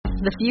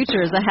The future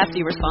is a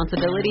hefty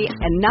responsibility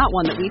and not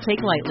one that we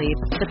take lightly.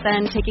 But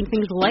then taking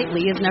things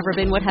lightly has never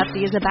been what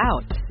Hefty is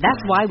about.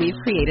 That's why we've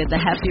created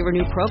the Hefty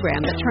Renew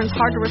program that turns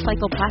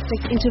hard-to-recycle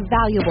plastics into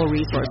valuable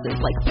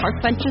resources like park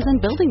benches and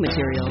building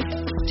materials.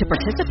 To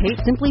participate,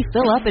 simply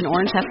fill up an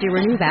orange Hefty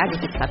Renew bag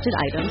with accepted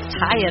items,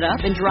 tie it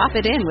up, and drop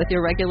it in with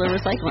your regular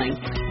recycling.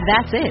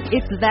 That's it.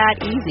 It's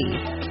that easy.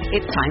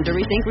 It's time to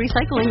rethink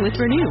recycling with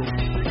Renew.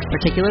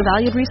 Particular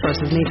valued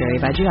resources may vary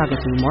by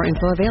geography. More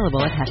info available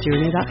at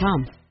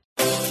heftyrenew.com.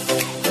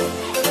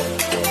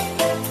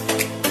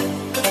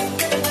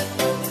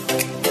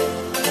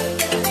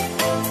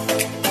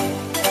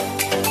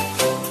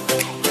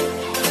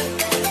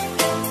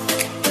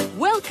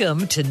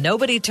 Welcome to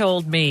Nobody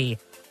Told Me.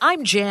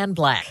 I'm Jan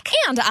Black.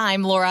 And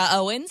I'm Laura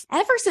Owens.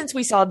 Ever since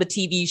we saw the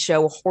TV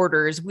show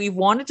Hoarders, we've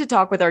wanted to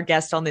talk with our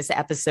guest on this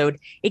episode,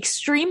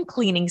 extreme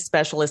cleaning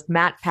specialist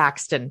Matt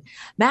Paxton.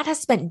 Matt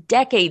has spent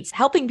decades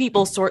helping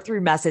people sort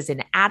through messes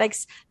in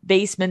attics,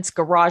 basements,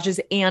 garages,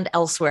 and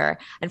elsewhere.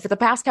 And for the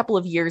past couple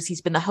of years,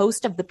 he's been the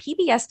host of the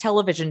PBS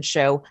television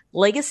show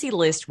Legacy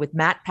List with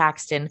Matt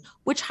Paxton,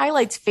 which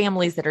highlights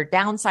families that are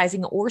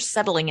downsizing or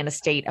settling in a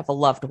state of a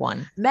loved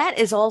one. Matt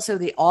is also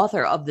the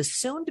author of the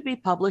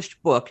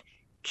soon-to-be-published book,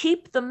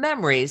 Keep the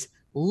Memories,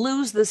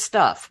 Lose the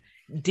Stuff.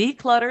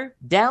 Declutter,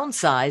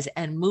 downsize,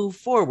 and move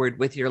forward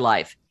with your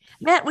life.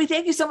 Matt, we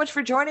thank you so much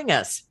for joining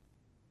us.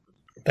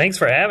 Thanks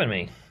for having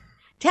me.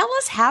 Tell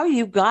us how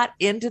you got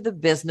into the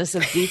business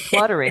of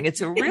decluttering.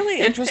 It's a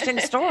really interesting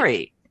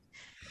story.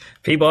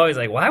 People always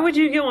like, why would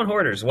you get on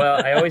Hoarders?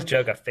 Well, I always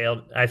joke I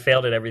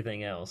failed at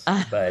everything else.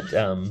 But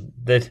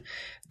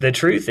the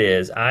truth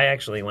is, I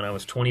actually, when I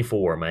was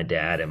 24, my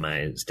dad and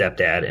my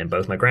stepdad and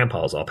both my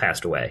grandpas all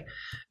passed away.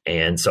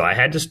 And so I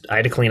had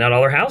to clean out all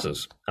their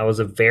houses. I was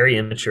a very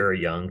immature,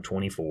 young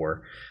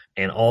 24,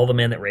 and all the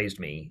men that raised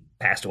me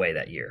passed away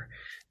that year.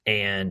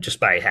 And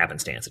just by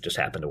happenstance, it just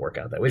happened to work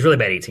out that way. It was really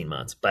about 18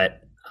 months, but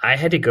I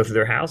had to go through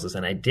their houses,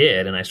 and I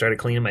did. And I started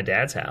cleaning my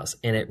dad's house,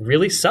 and it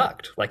really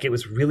sucked. Like it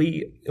was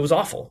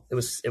awful. It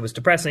was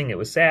depressing. It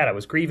was sad. I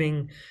was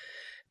grieving.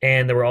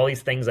 And there were all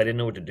these things I didn't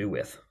know what to do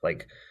with,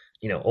 like,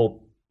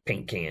 old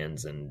paint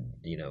cans and,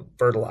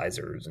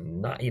 fertilizers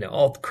and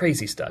all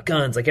crazy stuff,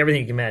 guns, like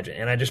everything you can imagine.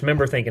 And I just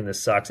remember thinking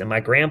this sucks. And my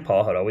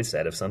grandpa had always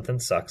said, if something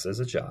sucks as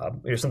a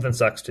job or something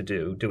sucks to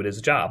do it as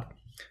a job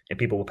and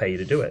people will pay you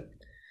to do it.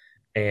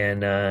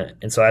 And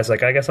so I was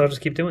like, I guess I'll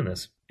just keep doing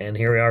this. And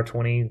here we are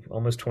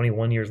almost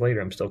 21 years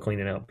later, I'm still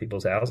cleaning out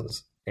people's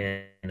houses.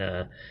 And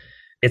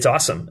it's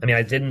awesome. I mean,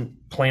 I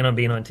didn't plan on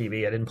being on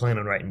TV. I didn't plan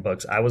on writing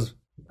books. I was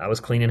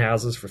cleaning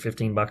houses for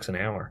 $15 an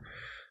hour,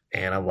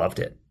 and I loved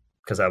it.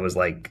 Because I was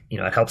like,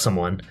 I'd help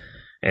someone,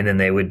 and then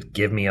they would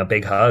give me a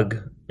big hug,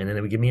 and then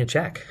they would give me a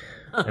check.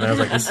 And I was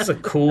like, this is a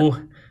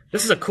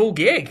cool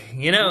gig,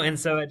 And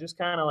so I just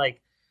kind of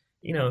like,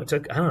 it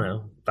took,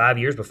 5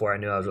 years before I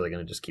knew I was really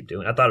going to just keep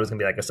doing it. I thought it was going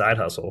to be like a side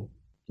hustle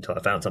until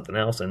I found something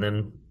else, and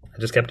then I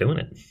just kept doing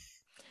it.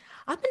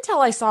 Up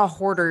until I saw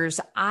Hoarders,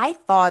 I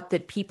thought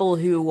that people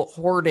who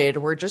hoarded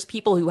were just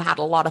people who had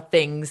a lot of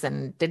things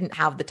and didn't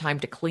have the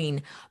time to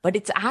clean. But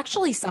it's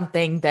actually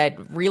something that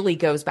really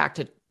goes back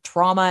to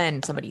trauma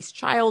and somebody's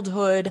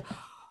childhood,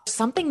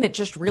 something that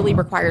just really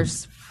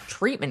requires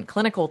treatment,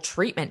 clinical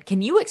treatment.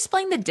 Can you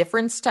explain the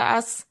difference to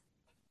us?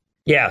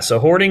 Yeah. So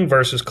hoarding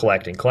versus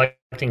collecting.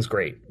 Collecting's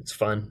great. It's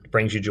fun. It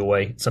brings you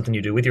joy. It's something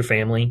you do with your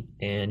family,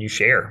 and you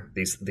share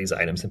these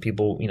items, and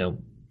people,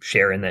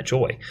 share in that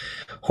joy.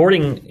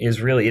 Hoarding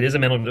it is a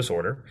mental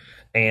disorder,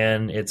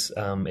 and it's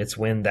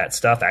when that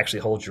stuff actually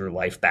holds your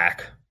life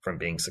back from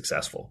being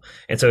successful.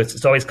 And so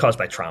it's always caused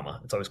by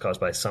trauma. It's always caused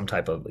by some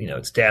type of,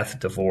 it's death,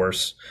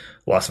 divorce,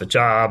 loss of a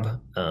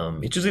job.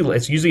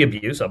 It's usually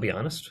abuse, I'll be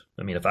honest.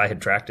 I mean, if I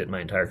had tracked it my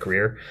entire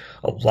career,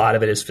 a lot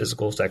of it is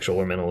physical, sexual,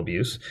 or mental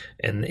abuse.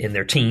 And in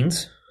their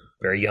teens,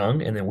 very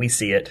young, and then we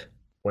see it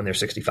when they're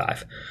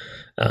 65.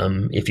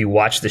 If you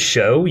watch the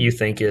show, you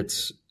think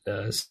it's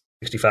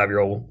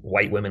 65-year-old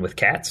white women with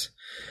cats.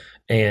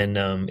 And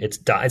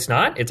it's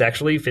not. It's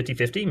actually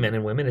 50-50 men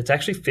and women. It's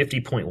actually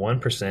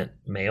 50.1%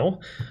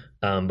 male.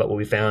 But what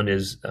we found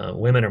is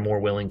women are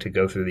more willing to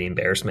go through the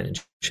embarrassment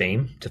and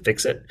shame to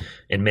fix it,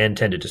 and men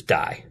tend to just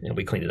die. And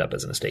we clean it up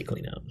as an estate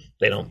clean out.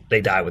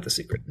 They die with the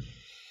secret.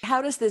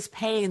 How does this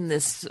pain,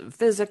 this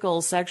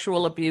physical,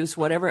 sexual abuse,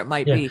 whatever it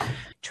might be,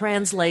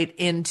 translate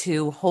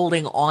into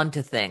holding on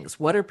to things?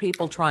 What are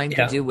people trying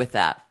to do with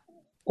that?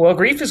 Well,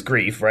 grief is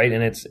grief, right?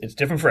 And it's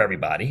different for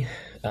everybody.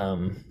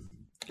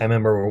 I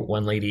remember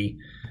one lady,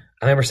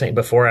 saying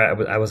before I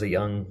was I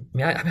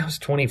was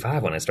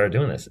 25 when I started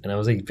doing this, and I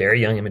was a very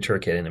young, immature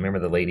kid. And I remember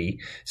the lady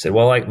said,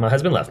 well, my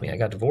husband left me. I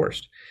got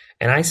divorced.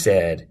 And I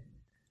said,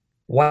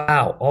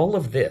 wow, all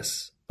of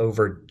this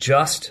over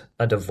just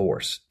a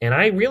divorce. And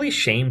I really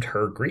shamed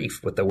her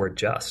grief with the word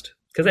just,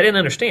 because I didn't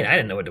understand. I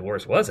didn't know what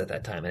divorce was at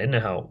that time. I didn't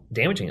know how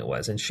damaging it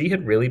was. And she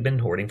had really been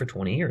hoarding for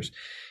 20 years.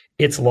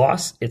 It's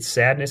loss, it's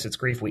sadness, it's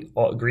grief.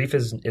 Grief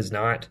is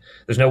not,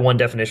 there's no one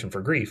definition for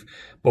grief,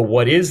 but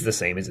what is the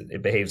same is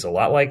it behaves a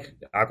lot like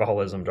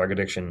alcoholism, drug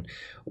addiction,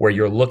 where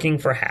you're looking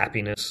for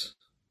happiness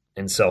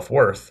and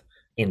self-worth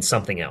in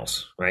something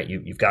else, right?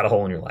 You've got a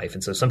hole in your life.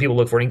 And so some people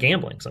look for it in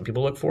gambling. Some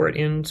people look for it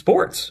in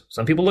sports.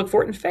 Some people look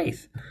for it in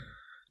faith.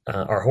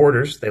 Our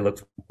hoarders, they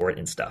look for it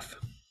in stuff.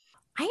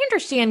 I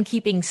understand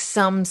keeping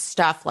some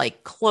stuff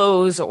like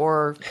clothes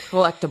or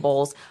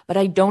collectibles, but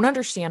I don't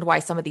understand why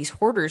some of these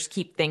hoarders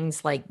keep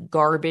things like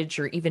garbage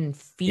or even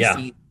feces.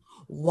 Yeah.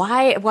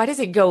 Why does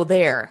it go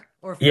there?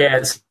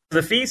 Yes,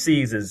 the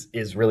feces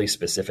is really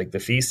specific. The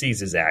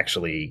feces is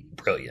actually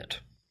brilliant,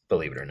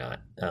 believe it or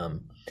not.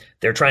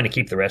 They're trying to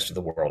keep the rest of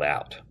the world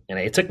out. And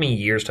it took me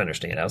years to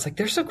understand. I was like,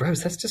 they're so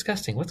gross. That's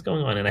disgusting. What's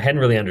going on? And I hadn't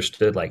really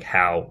understood like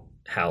how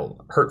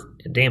hurt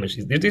and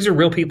damaged. These are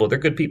real people. They're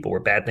good people where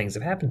bad things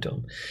have happened to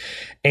them.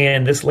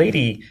 And this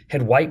lady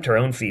had wiped her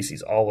own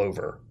feces all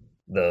over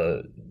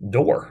the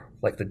door,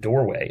 like the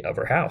doorway of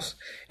her house.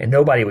 And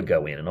nobody would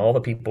go in. And all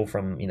the people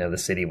from, the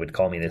city would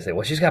call me and they'd say,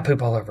 well, she's got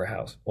poop all over her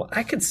house. Well,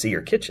 I could see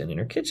her kitchen, and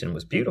her kitchen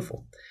was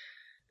beautiful.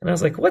 And I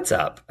was like, what's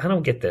up? I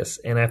don't get this.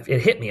 And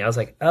it hit me. I was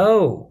like,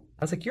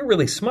 you're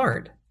really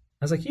smart.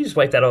 I was like, you just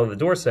wiped that all over the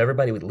door so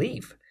everybody would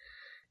leave.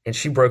 And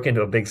she broke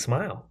into a big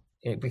smile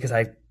because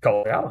I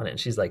called her out on it. And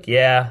she's like,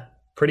 yeah,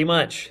 pretty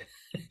much.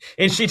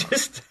 And she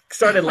just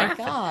started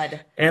laughing.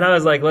 God. And I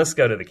was like, let's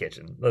go to the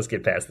kitchen. Let's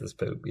get past this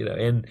poop,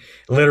 and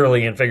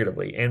literally and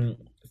figuratively. And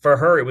for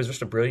her, it was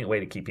just a brilliant way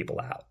to keep people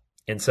out.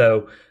 And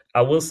so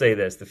I will say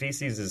this, the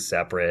feces is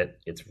separate.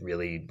 It's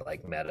really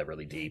like meta,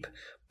 really deep.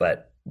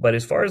 But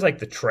as far as like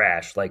the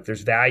trash, like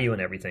there's value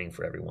in everything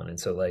for everyone. And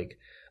so like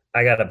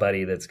I got a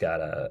buddy that's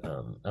got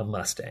a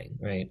Mustang,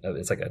 right?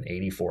 It's like an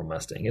 84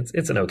 Mustang.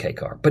 It's an okay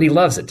car, but he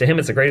loves it. To him,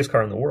 it's the greatest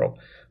car in the world.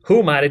 Who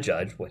am I to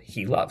judge what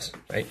he loves,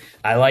 right?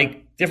 I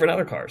like different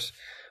other cars.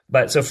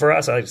 But so for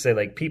us, I like to say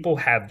like people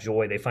have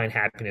joy. They find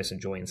happiness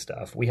and joy in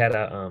stuff. We had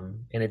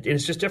and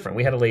it's just different.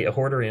 We had a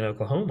hoarder in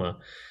Oklahoma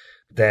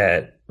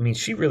that,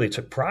 she really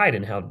took pride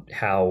in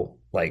how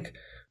like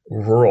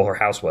rural her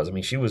house was.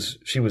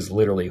 She was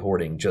literally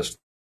hoarding just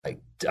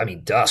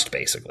dust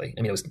basically.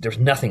 There's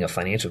nothing of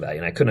financial value,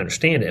 and I couldn't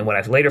understand it. And what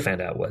I later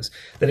found out was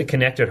that it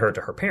connected her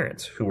to her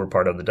parents, who were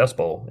part of the Dust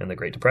Bowl and the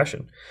Great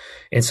Depression.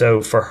 And so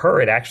for her,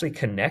 it actually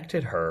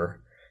connected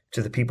her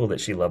to the people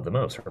that she loved the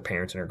most, her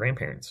parents and her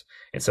grandparents.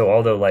 And so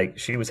although like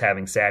she was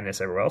having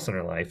sadness everywhere else in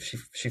her life,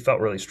 she felt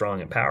really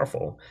strong and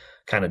powerful,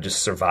 kind of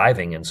just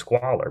surviving in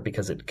squalor,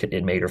 because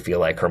it made her feel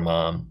like her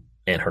mom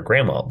and her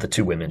grandma, the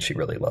two women she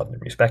really loved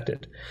and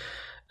respected.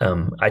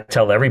 I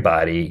tell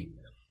everybody,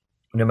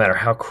 no matter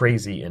how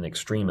crazy and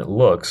extreme it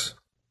looks,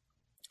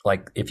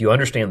 like if you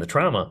understand the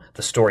trauma,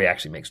 the story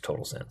actually makes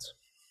total sense.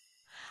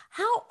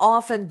 How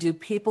often do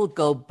people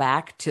go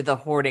back to the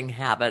hoarding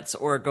habits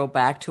or go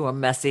back to a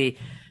messy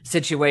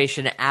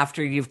situation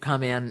after you've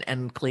come in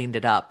and cleaned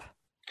it up?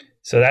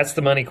 So that's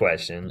the money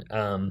question.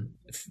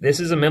 This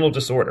is a mental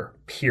disorder,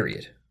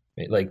 period.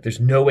 Right? Like there's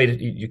no way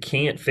you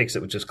can't fix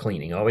it with just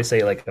cleaning. I always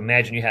say, like,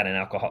 imagine you had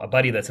a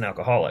buddy that's an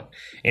alcoholic,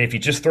 and if you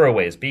just throw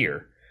away his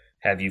beer,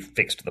 have you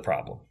fixed the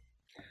problem?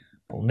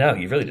 Well, no,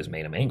 you've really just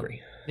made him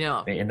angry.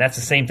 Yeah. And that's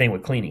the same thing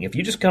with cleaning. If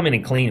you just come in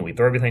and clean and we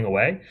throw everything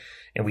away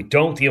and we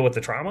don't deal with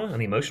the trauma and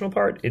the emotional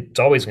part, it's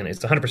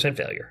 100%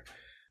 failure.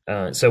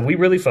 So we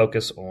really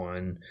focus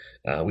on,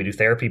 we do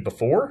therapy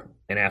before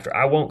and after.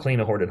 I won't clean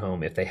a hoarded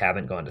home if they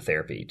haven't gone to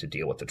therapy to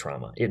deal with the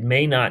trauma. It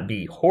may not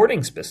be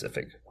hoarding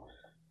specific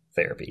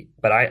therapy,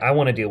 but I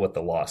want to deal with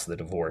the loss, the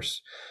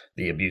divorce,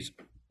 the abuse,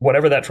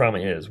 whatever that trauma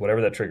is,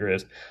 whatever that trigger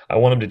is. I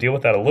want them to deal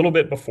with that a little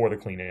bit before the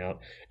clean out,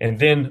 and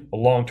then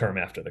long term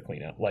after the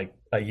clean out, like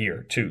a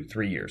year, 2,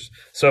 3 years.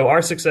 So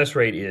our success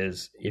rate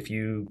is, if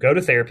you go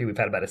to therapy, we've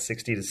had about a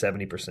 60 to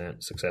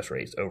 70% success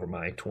rate over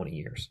my 20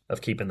 years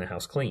of keeping the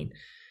house clean.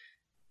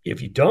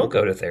 If you don't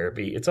go to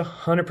therapy, it's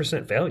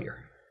 100%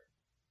 failure.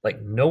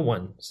 Like no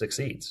one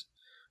succeeds.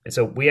 And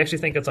so we actually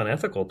think it's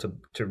unethical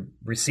to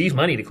receive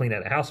money to clean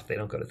out a house if they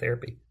don't go to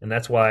therapy. And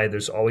that's why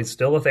there's always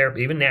still a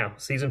therapy. Even now,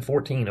 season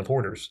 14 of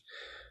Hoarders,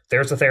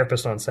 there's a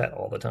therapist on set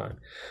all the time,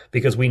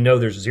 because we know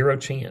there's zero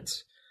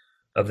chance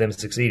of them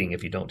succeeding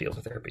if you don't deal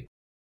with therapy.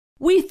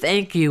 We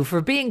thank you for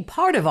being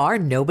part of our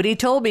Nobody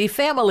Told Me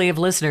family of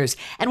listeners,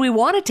 and we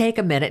want to take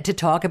a minute to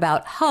talk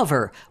about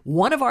Hover,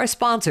 one of our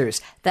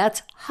sponsors.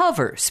 That's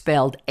Hover,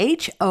 spelled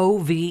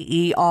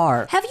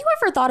Hover. Have you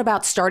ever thought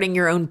about starting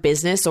your own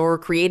business or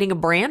creating a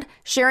brand,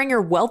 sharing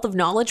your wealth of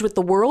knowledge with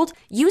the world,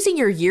 using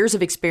your years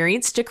of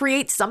experience to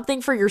create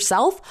something for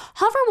yourself?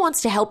 Hover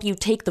wants to help you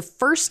take the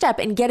first step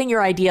in getting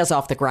your ideas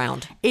off the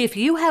ground. If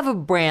you have a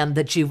brand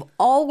that you've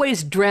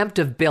always dreamt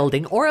of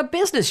building or a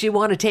business you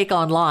want to take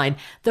online,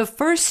 the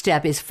first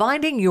step is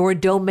finding your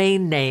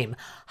domain name.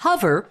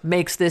 Hover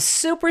makes this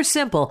super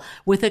simple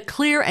with a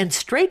clear and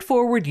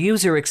straightforward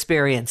user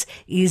experience,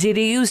 easy to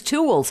use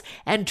tools,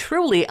 and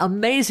truly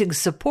amazing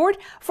support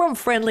from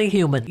friendly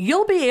humans.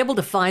 You'll be able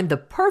to find the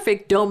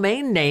perfect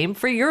domain name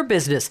for your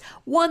business,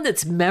 one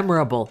that's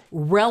memorable,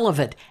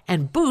 relevant,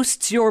 and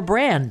boosts your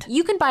brand.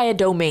 You can buy a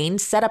domain,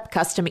 set up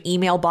custom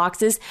email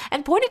boxes,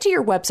 and point it to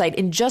your website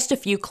in just a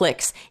few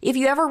clicks. If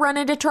you ever run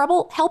into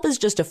trouble, help is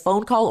just a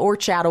phone call or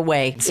chat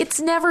away.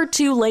 It's never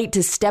too late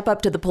to step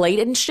up to the plate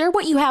and share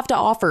what you have to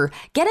offer Hover,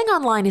 getting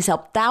online has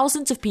helped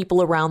thousands of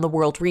people around the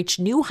world reach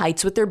new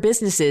heights with their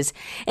businesses.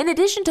 In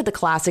addition to the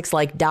classics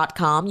like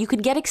 .com, you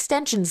can get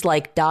extensions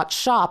like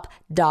 .shop,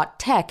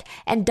 .tech,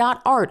 and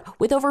 .art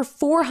with over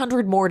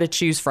 400 more to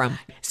choose from.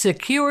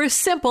 Secure,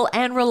 simple,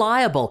 and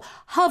reliable.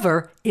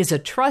 Hover is a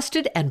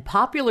trusted and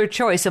popular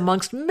choice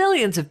amongst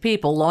millions of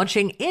people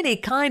launching any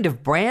kind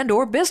of brand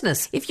or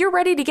business. If you're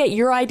ready to get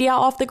your idea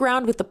off the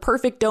ground with the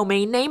perfect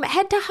domain name,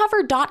 head to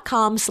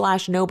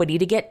hover.com/nobody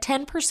to get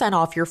 10%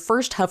 off your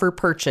first Hover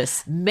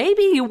purchase.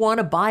 Maybe you want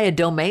to buy a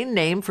domain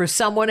name for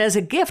someone as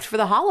a gift for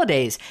the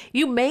holidays.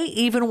 You may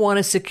even want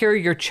to secure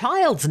your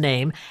child's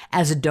name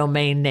as a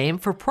domain name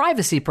for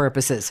privacy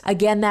purposes.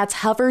 Again, that's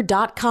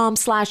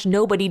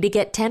hover.com/nobody to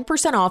get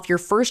 10% off your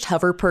first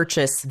Hover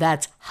purchase.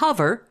 That's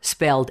Hover,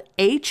 spelled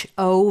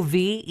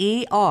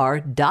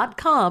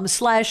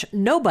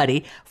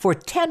HOVER.com/nobody for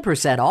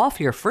 10% off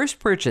your first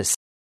purchase.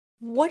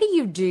 What do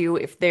you do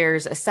if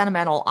there's a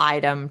sentimental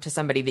item to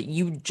somebody that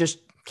you just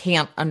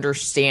can't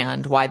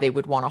understand why they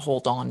would want to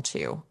hold on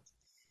to?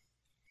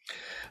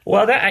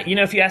 Well,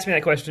 if you asked me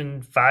that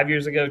question 5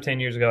 years ago, 10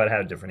 years ago, I'd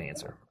have a different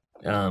answer.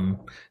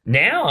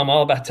 Now I'm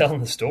all about telling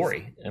the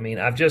story. I mean,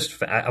 I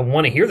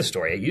want to hear the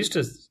story.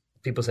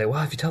 People say,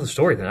 well, if you tell the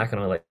story, they're not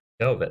going to let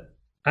go of it.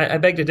 I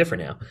beg to differ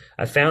now.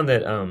 I found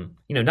that,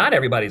 not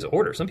everybody's a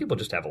hoarder. Some people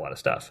just have a lot of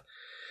stuff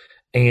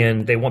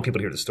and they want people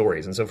to hear the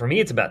stories. And so for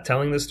me, it's about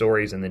telling the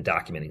stories and then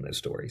documenting those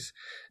stories.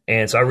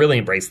 And so I really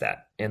embrace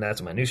that. And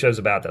that's what my new show's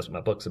about. That's what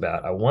my book's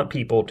about. I want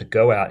people to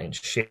go out and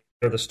share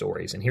the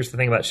stories. And here's the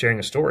thing about sharing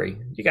a story.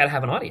 You got to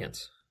have an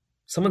audience.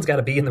 Someone's got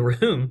to be in the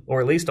room or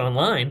at least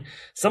online.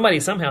 Somebody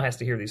somehow has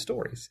to hear these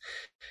stories.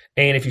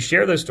 And if you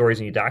share those stories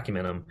and you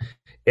document them,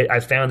 I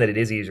found that it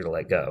is easier to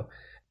let go.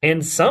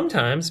 And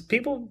sometimes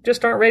people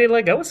just aren't ready to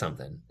let go of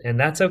something. And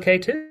that's okay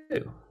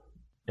too.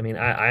 I mean,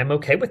 I'm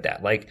okay with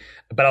that.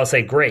 But I'll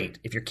say, great,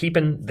 if you're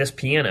keeping this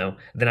piano,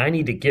 then I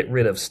need to get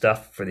rid of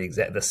stuff for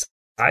the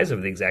size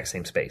of the exact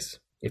same space.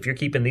 If you're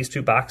keeping these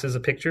 2 boxes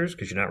of pictures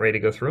because you're not ready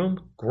to go through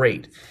them,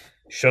 great.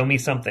 Show me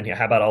something here.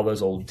 How about all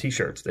those old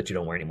T-shirts that you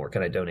don't wear anymore?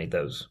 Can I donate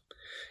those?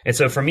 And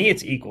so for me,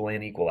 it's equal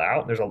in, equal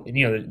out.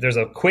 There's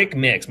a quick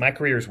mix. My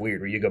career is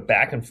weird where you go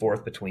back and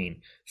forth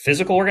between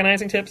physical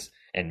organizing tips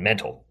and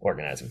mental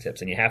organizing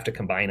tips, and you have to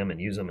combine them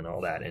and use them and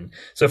all that. And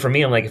so for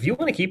me, I'm like, if you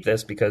want to keep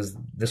this because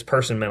this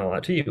person meant a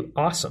lot to you,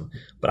 awesome.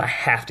 But I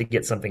have to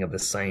get something of the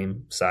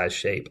same size,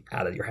 shape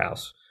out of your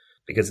house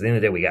because at the end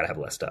of the day, we got to have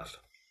less stuff.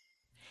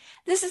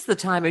 This is the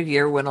time of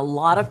year when a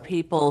lot of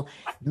people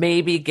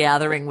may be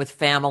gathering with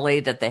family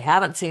that they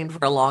haven't seen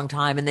for a long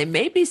time, and they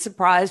may be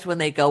surprised when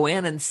they go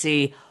in and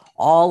see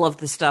all of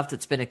the stuff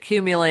that's been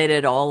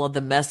accumulated, all of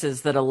the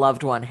messes that a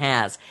loved one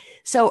has.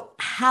 So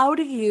how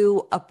do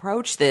you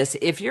approach this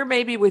if you're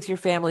maybe with your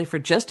family for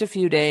just a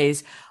few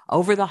days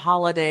over the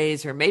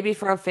holidays or maybe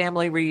for a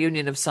family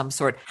reunion of some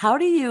sort? How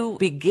do you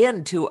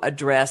begin to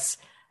address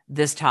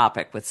this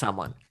topic with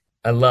someone?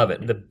 I love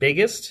it. The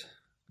biggest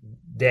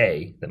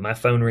day that my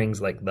phone rings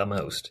like the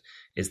most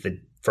is the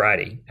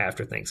Friday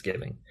after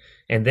Thanksgiving.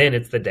 And then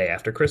it's the day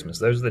after Christmas.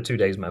 Those are the 2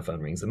 days my phone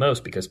rings the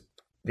most because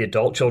the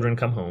adult children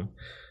come home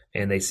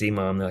and they see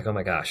mom. They're like, oh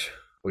my gosh,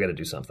 we got to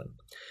do something.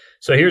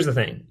 So here's the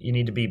thing. You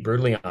need to be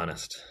brutally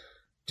honest.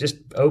 Just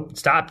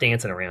stop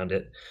dancing around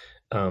it.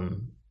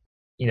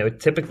 It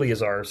typically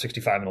is our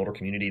 65 and older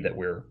community that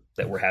we're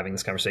having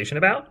this conversation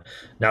about.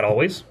 Not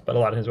always, but a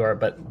lot of times we are.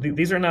 But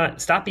these are not.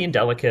 Stop being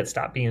delicate.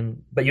 But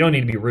you don't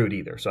need to be rude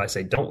either. So I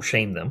say don't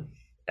shame them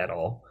at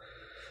all.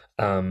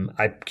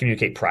 I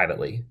communicate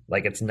privately.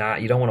 It's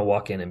not. You don't want to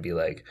walk in and be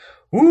like,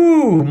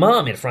 "Ooh,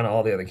 mom," in front of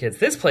all the other kids.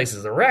 This place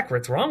is a wreck.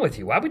 What's wrong with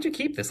you? Why would you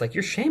keep this?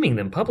 You're shaming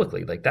them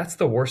publicly. That's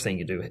the worst thing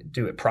you do.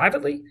 Do it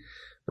privately,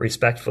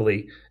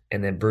 respectfully,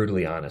 and then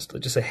brutally honest.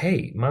 Just say,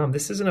 "Hey, mom,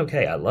 this isn't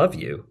okay. I love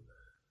you.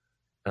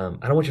 I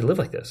don't want you to live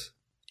like this."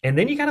 And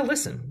then you got to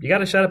listen. You got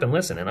to shut up and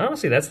listen. And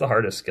honestly, that's the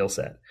hardest skill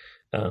set.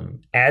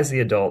 As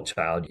the adult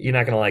child, you're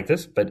not going to like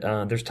this, but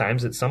there's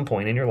times at some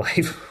point in your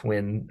life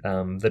when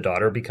the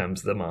daughter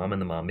becomes the mom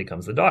and the mom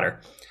becomes the daughter.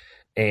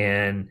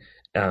 And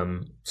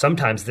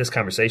sometimes this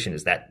conversation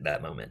is that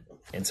moment.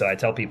 And so I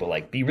tell people,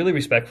 be really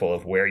respectful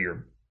of where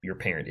your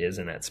parent is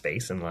in that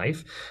space in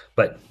life,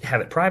 but have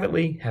it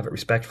privately, have it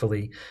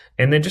respectfully,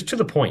 and then just to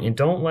the point. And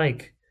don't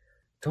make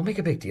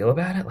a big deal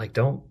about it.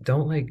 Don't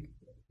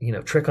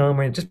trick them,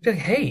 or just be like,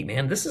 hey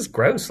man, this is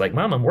gross.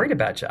 Mom, I'm worried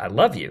about you. I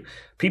love you.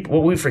 People,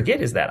 what we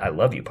forget is that I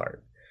love you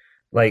part.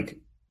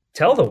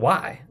 Tell the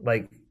why.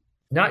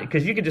 Not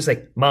because you could just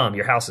say, Mom,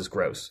 your house is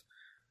gross.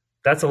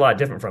 That's a lot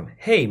different from,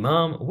 hey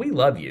mom, we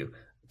love you.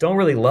 Don't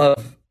really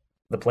love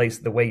the place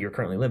the way you're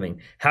currently living.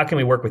 How can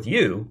we work with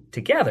you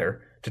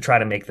together to try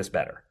to make this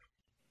better?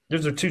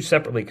 Those are 2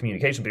 separately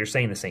communications, but you're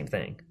saying the same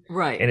thing.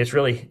 Right. And it's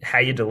really how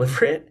you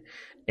deliver it.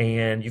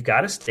 And you've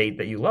got to state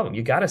that you love them.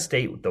 You got to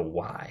state the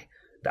why.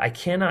 I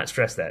cannot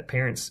stress that.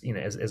 Parents,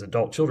 as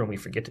adult children, we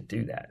forget to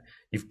do that.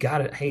 You've got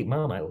to, hey,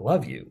 mom, I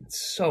love you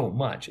so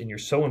much, and you're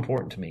so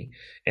important to me.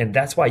 And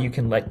that's why you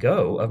can let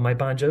go of my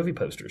Bon Jovi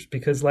posters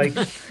because,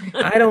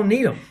 I don't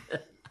need them.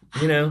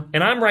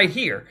 and I'm right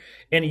here.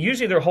 And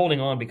usually they're holding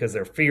on because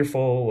they're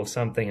fearful of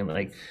something. And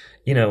like,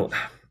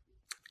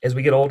 as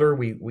we get older,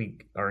 we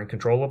are in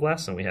control of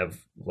less and we have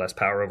less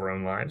power over our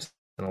own lives.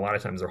 And a lot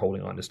of times they're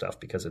holding on to stuff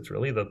because it's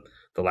really the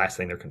last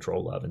thing they're in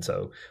control of. And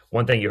so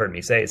one thing you heard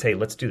me say is, hey,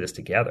 let's do this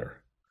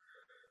together.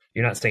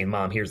 You're not saying,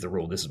 Mom, here's the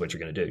rule. This is what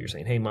you're going to do. You're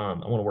saying, hey,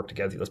 Mom, I want to work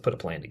together. Let's put a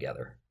plan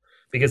together,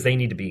 because they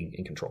need to be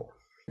in control.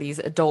 These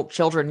adult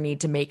children need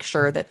to make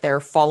sure that they're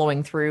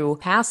following through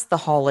past the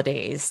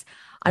holidays.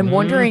 I'm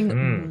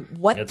wondering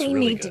what That's they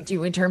really need to good.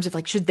 do in terms of,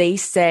 like, should they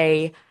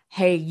say,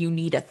 hey, you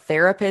need a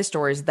therapist,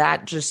 or is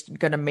that just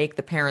going to make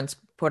the parents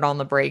put on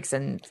the brakes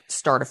and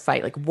start a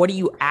fight? Like, what do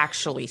you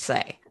actually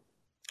say?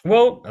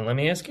 Well, let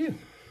me ask you,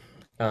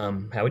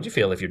 how would you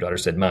feel if your daughter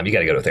said, Mom, you got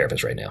to go to a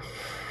therapist right now?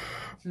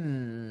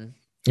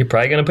 You're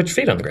probably going to put your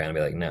feet on the ground and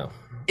be like, no.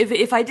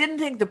 If I didn't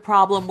think the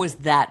problem was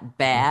that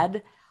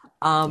bad,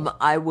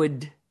 I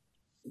would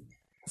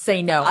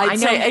Say no. I'd I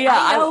know, say,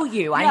 I know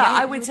you. I know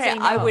I you would say, say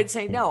no. I would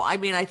say no. I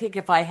mean, I think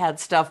if I had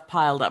stuff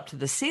piled up to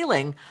the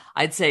ceiling,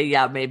 I'd say,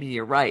 yeah, maybe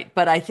you're right.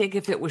 But I think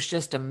if it was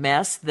just a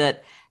mess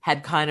that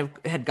had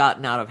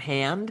gotten out of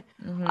hand,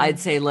 I'd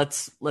say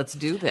let's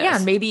do this. Yeah,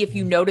 and maybe if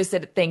you notice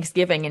it at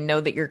Thanksgiving and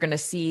know that you're going to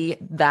see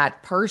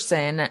that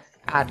person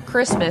at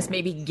Christmas,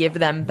 maybe give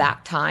them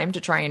that time to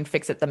try and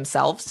fix it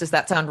themselves. Does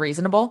that sound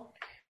reasonable?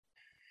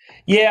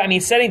 Yeah, I mean,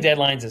 setting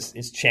deadlines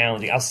is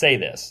challenging. I'll say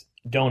this.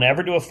 Don't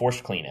ever do a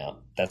forced clean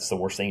out. That's the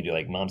worst thing you do.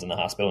 Like, Mom's in the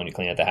hospital and you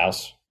clean out the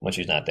house when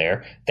she's not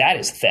there. That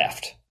is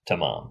theft to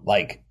Mom.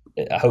 Like,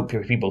 I hope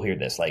people hear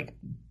this. Like,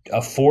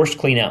 a forced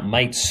clean out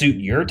might suit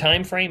your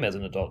time frame as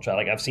an adult child.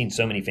 Like, I've seen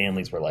so many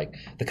families where, like,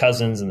 the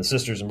cousins and the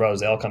sisters and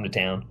brothers, they all come to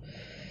town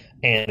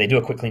and they do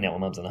a quick clean out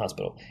when Mom's in the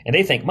hospital. And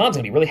they think Mom's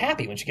going to be really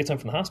happy when she gets home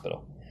from the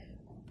hospital.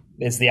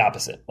 It's the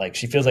opposite. Like,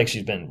 she feels like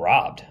she's been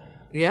robbed.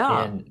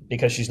 Yeah. And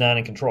because she's not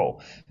in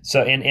control.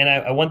 So,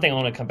 and one thing I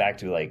want to come back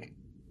to, like,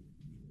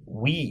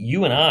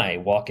 you and I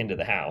walk into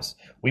the house,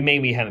 we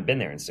maybe haven't been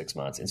there in 6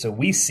 months. And so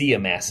we see a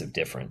massive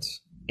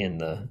difference in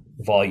the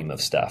volume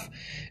of stuff.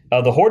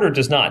 The hoarder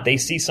does not. They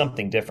see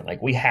something different. Like,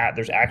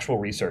 there's actual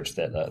research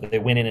that they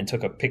went in and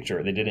took a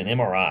picture. They did an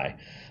MRI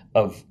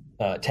of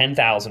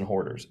 10,000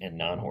 hoarders and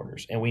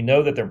non-hoarders. And we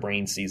know that their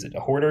brain sees it. A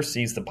hoarder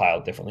sees the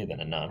pile differently than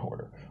a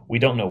non-hoarder. We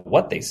don't know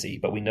what they see,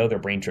 but we know their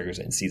brain triggers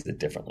it and sees it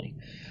differently.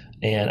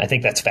 And I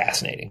think that's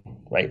fascinating,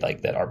 right?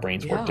 Like, that our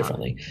brains work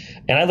differently.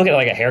 And I look at it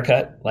like a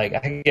haircut. Like, I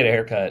can get a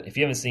haircut. If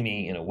you haven't seen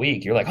me in a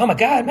week, you're like, oh my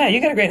God, man,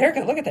 you got a great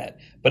haircut. Look at that.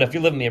 But if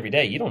you live with me every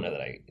day, you don't know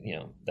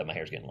that that my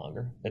hair's getting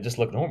longer. It just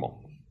look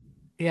normal.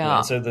 Yeah.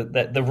 And so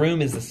the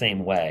room is the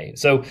same way.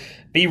 So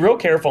be real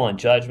careful on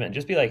judgment.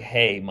 Just be like,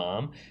 hey,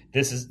 Mom,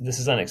 this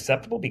is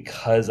unacceptable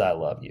because I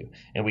love you.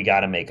 And we got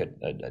to make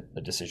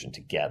a decision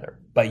together.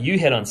 But you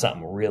hit on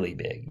something really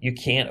big. You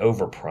can't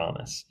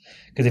overpromise.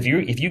 Because if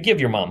you give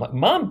your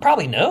mom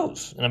probably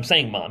knows. And I'm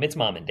saying mom, it's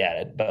mom and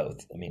dad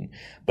both. I mean,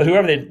 but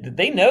whoever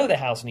they know the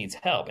house needs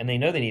help and they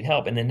know they need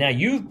help. And then now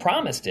you've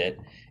promised it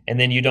and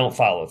then you don't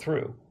follow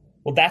through.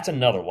 Well, that's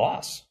another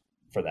loss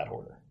for that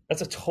hoarder.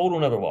 That's a total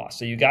another loss.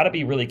 So you got to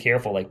be really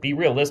careful, like, be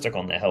realistic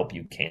on the help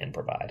you can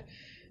provide.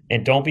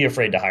 And don't be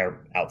afraid to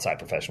hire outside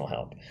professional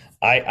help.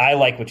 I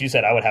like what you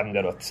said. I would have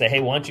them say, hey,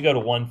 why don't you go to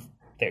one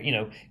there,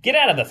 get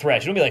out of the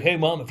thresh. Don't be like, hey,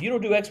 Mom, if you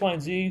don't do X, Y,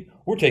 and Z,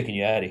 we're taking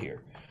you out of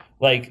here.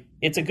 Like,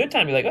 it's a good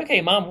time to be like,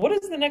 okay, Mom, what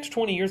does the next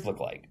 20 years look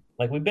like?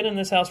 Like, we've been in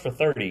this house for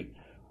 30.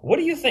 What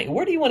do you think?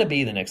 Where do you want to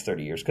be the next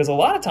 30 years? Because a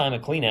lot of time a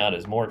clean out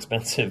is more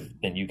expensive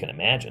than you can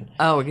imagine.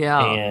 Oh,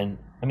 yeah. And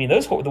I mean,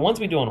 the ones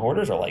we do on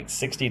hoarders are like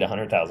 $60,000 to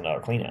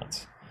 $100,000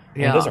 cleanouts.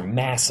 Yeah. And those are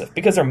massive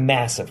because they're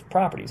massive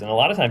properties. And a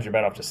lot of times you're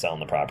better off just selling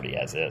the property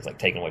as is, like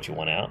taking what you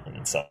want out and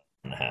then selling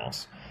the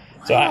house.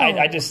 So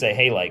I just say,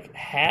 hey, like,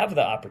 have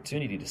the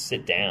opportunity to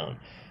sit down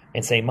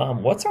and say,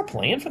 Mom, what's our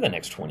plan for the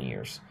next 20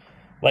 years?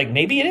 Like,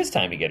 maybe it is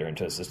time to get her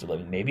into assisted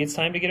living. Maybe it's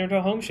time to get her into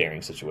a home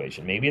sharing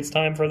situation. Maybe it's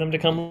time for them to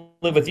come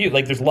live with you.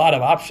 Like, there's a lot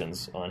of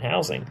options on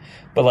housing.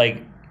 But,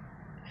 like,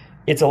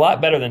 it's a lot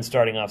better than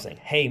starting off saying,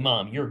 hey,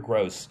 Mom, you're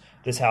gross.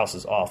 This house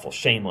is awful.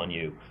 Shame on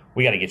you.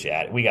 We got to get you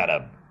out.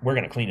 We're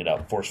going to clean it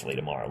up forcefully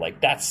tomorrow. Like,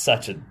 that's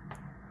such a,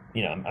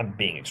 I'm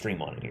being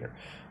extreme on it here.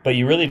 But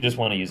you really just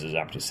want to use this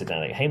opportunity to sit down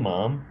and like, hey,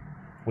 Mom,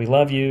 we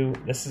love you.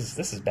 This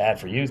is bad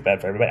for you. It's bad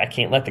for everybody. I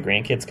can't let the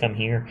grandkids come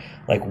here.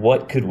 Like,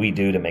 what could we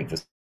do to make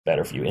this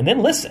better for you? And then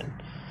listen.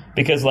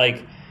 Because,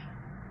 like,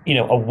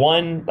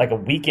 a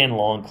weekend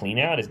long clean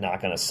out is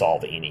not going to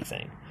solve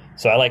anything.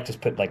 So I like to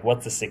put, like,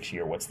 what's the 6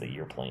 year, what's the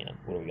year plan?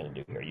 What are we going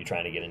to do here? Are you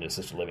trying to get into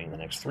assisted living in the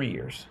next 3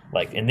 years?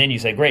 Like, and then you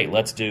say, great,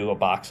 let's do a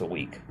box a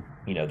week.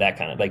 That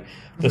kind of, like,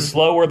 the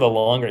slower, the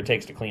longer it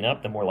takes to clean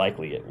up, the more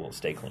likely it will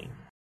stay clean.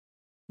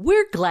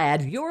 We're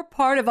glad you're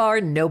part of our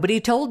Nobody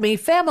Told Me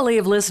family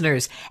of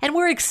listeners, and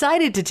we're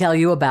excited to tell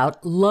you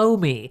about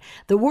Lomi,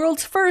 the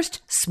world's first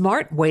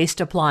smart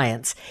waste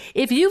appliance.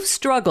 If you've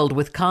struggled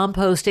with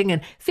composting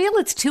and feel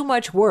it's too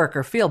much work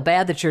or feel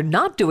bad that you're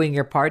not doing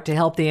your part to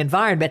help the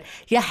environment,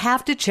 you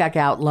have to check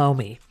out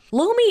Lomi.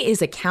 Lomi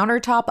is a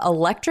countertop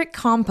electric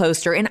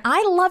composter, and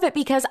I love it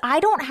because I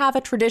don't have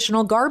a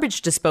traditional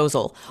garbage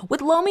disposal.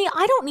 With Lomi,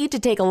 I don't need to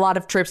take a lot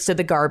of trips to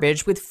the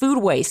garbage with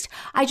food waste.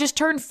 I just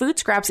turn food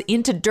scraps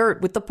into dirt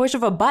with the push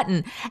of a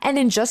button. And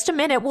in just a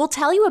minute, we'll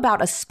tell you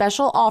about a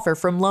special offer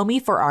from Lomi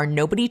for our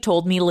Nobody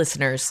Told Me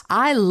listeners.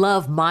 I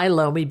love my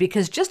Lomi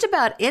because just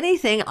about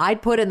anything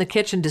I'd put in the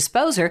kitchen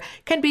disposer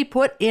can be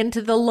put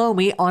into the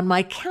Lomi on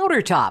my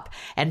countertop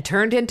and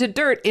turned into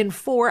dirt in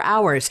 4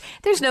 hours.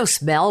 There's no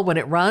smell when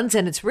it runs,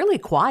 and it's really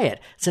quiet.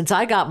 Since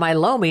I got my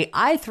Lomi,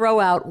 I throw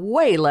out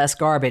way less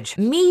garbage.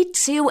 Me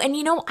too. And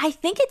I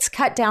think it's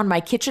cut down my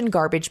kitchen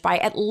garbage by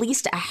at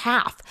least a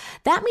half.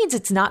 That means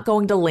it's not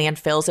going to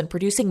landfills and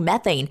producing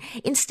methane.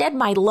 Instead,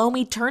 my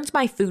Lomi turns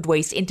my food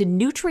waste into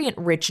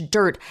nutrient-rich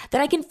dirt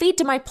that I can feed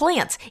to my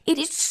plants. It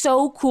is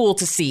so cool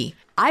to see.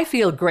 I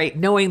feel great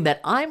knowing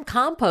that I'm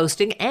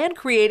composting and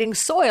creating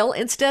soil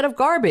instead of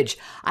garbage.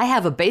 I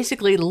have a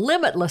basically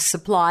limitless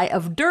supply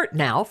of dirt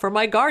now for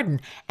my garden,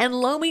 and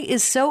Lomi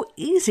is so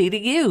easy to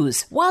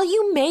use. While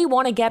you may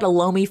want to get a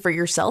Lomi for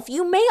yourself,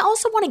 you may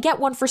also want to get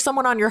one for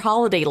someone on your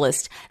holiday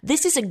list.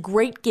 This is a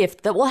great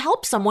gift that will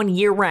help someone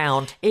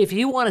year-round. If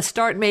you want to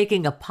start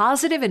making a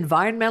positive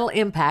environmental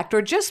impact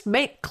or just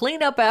make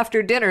cleanup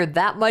after dinner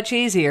that much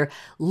easier,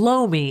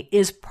 Lomi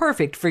is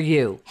perfect for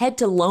you. Head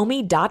to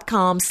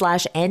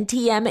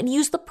lomi.com/NTM and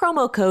use the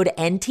promo code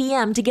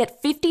NTM to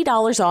get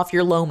 $50 off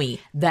your Lomi.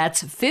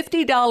 That's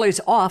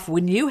 $50 off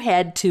when you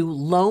head to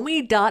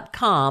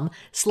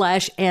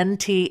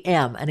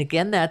lomi.com/NTM. And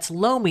again, that's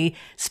Lomi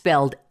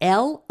spelled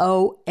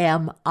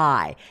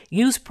LOMI.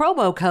 Use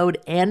promo code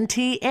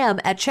NTM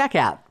at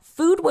checkout.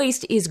 Food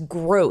waste is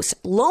gross.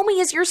 Lomi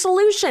is your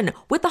solution.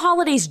 With the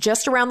holidays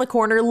just around the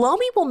corner,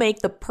 Lomi will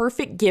make the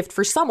perfect gift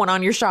for someone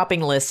on your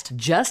shopping list.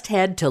 Just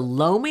head to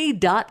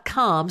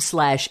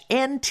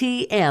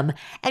lomi.com/NTM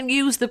and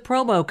use the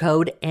promo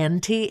code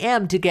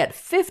NTM to get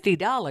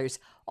 $50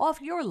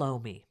 off your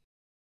Lomi.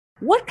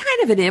 What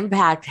kind of an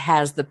impact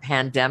has the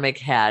pandemic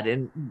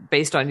had,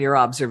 based on your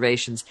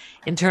observations,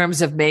 in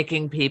terms of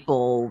making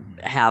people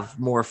have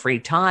more free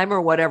time or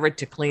whatever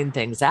to clean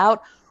things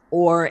out?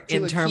 Or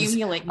in terms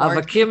of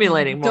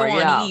accumulating more, go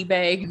on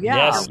eBay.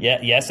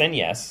 Yes, and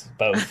yes,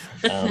 both.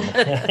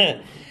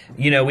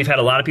 We've had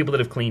a lot of people that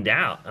have cleaned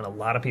out, and a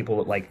lot of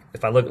people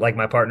if I look like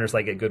my partners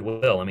at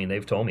Goodwill, I mean,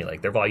 they've told me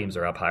their volumes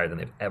are up higher than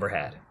they've ever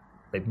had.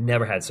 They've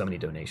never had so many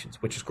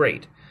donations, which is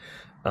great.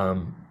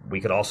 We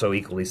could also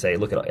equally say,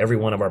 look at every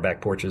one of our back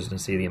porches and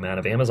see the amount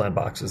of Amazon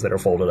boxes that are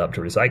folded up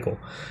to recycle,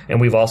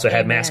 and we've also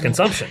had mass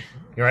consumption,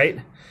 right?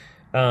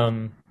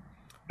 I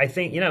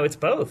think it's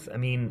both. I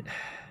mean.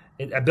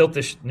 I built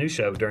this new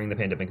show during the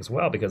pandemic as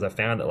well because I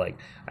found that what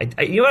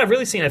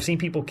I've seen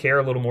people care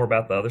a little more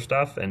about the other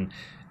stuff, and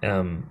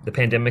the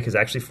pandemic has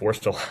actually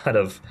forced a lot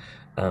of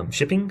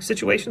shipping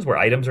situations where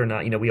items are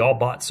not, we all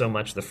bought so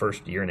much the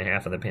first year and a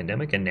half of the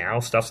pandemic, and now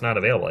stuff's not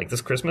available. Like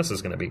this Christmas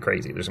is going to be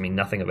crazy. There's going to be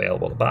nothing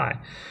available to buy.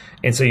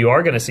 And so you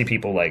are going to see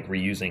people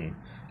reusing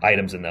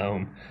items in the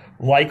home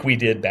like we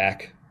did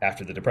back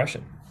after the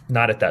Depression.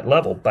 Not at that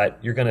level, but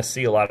you're going to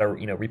see a lot of,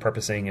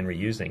 repurposing and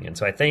reusing. And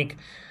so I think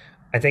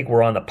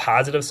we're on the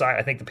positive side.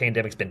 I think the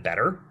pandemic's been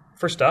better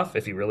for stuff,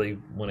 if you really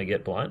want to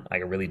get blunt. I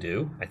really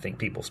do. I think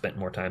people spent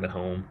more time at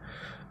home.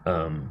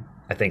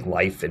 I think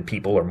life and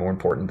people are more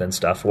important than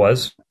stuff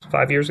was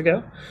 5 years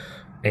ago.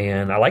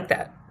 And I like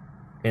that.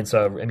 And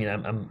so, I mean,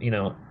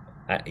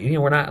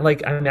 we're not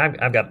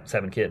I've got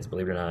 7 kids,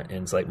 believe it or not.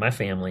 And it's my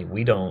family,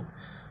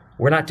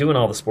 we're not doing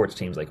all the sports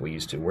teams like we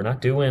used to. We're not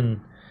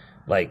doing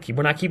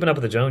we're not keeping up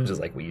with the Joneses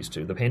like we used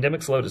to. The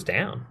pandemic slowed us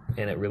down,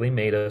 and it really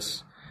made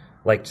us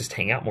just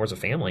hang out more as a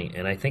family.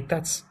 And I think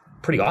that's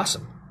pretty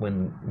awesome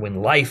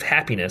when life,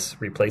 happiness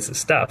replaces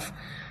stuff.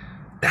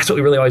 That's what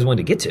we really always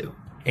wanted to get to.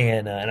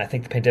 And I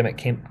think the pandemic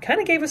kind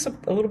of gave us a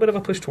little bit of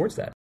a push towards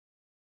that.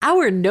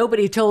 Our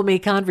Nobody Told Me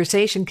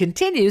conversation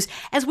continues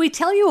as we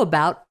tell you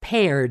about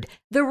Paired,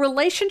 the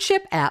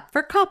relationship app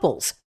for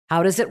couples.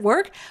 How does it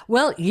work?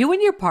 Well, you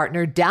and your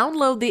partner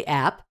download the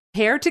app,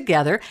 pair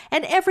together,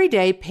 and every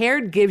day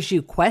Paired gives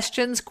you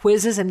questions,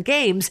 quizzes, and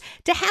games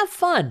to have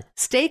fun,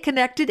 stay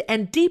connected,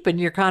 and deepen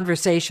your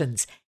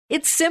conversations.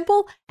 It's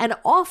simple and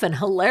often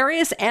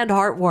hilarious and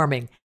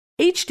heartwarming.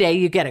 Each day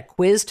you get a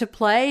quiz to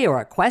play or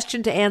a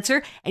question to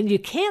answer, and you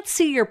can't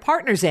see your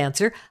partner's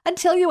answer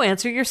until you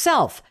answer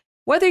yourself.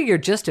 Whether you're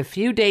just a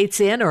few dates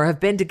in or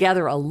have been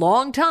together a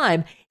long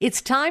time,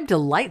 it's time to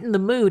lighten the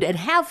mood and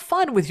have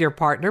fun with your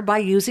partner by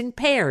using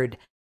Paired.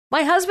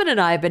 My husband and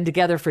I have been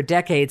together for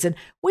decades, and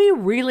we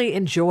really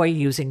enjoy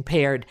using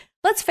Paired.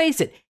 Let's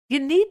face it, you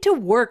need to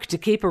work to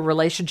keep a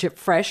relationship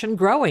fresh and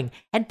growing,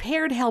 and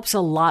Paired helps a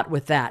lot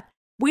with that.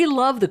 We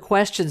love the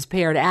questions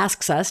Paired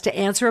asks us to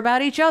answer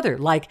about each other,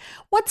 like,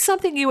 what's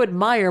something you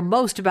admire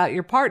most about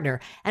your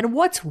partner, and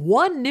what's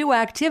one new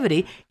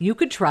activity you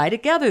could try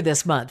together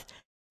this month?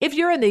 If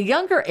you're in the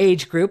younger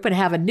age group and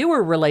have a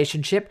newer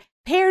relationship,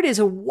 Paired is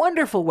a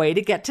wonderful way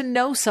to get to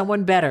know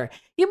someone better.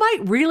 You might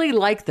really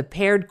like the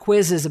Paired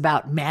quizzes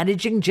about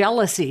managing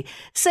jealousy,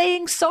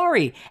 saying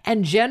sorry,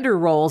 and gender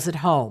roles at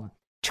home.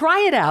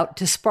 Try it out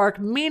to spark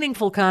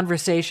meaningful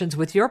conversations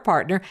with your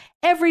partner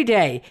every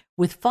day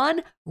with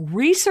fun,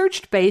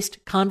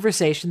 research-based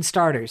conversation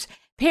starters.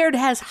 Paired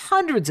has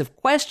hundreds of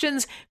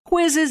questions,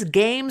 quizzes,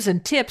 games,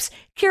 and tips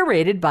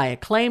curated by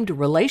acclaimed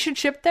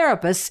relationship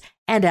therapists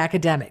and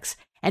academics.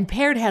 And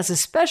Paired has a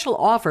special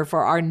offer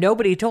for our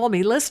Nobody Told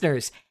Me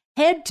listeners.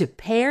 Head to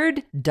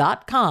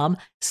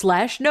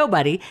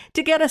paired.com/nobody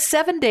to get a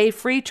 7-day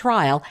free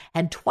trial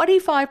and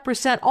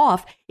 25%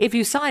 off if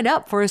you sign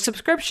up for a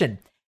subscription.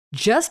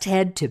 Just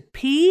head to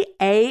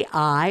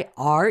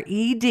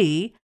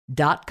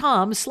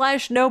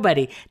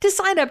paired.com/nobody to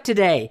sign up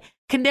today.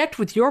 Connect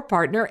with your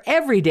partner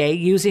every day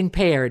using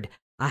Paired.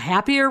 A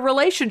happier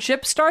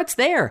relationship starts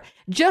there.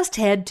 Just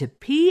head to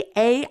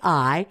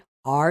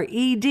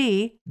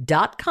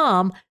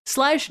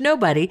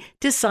paired.com/nobody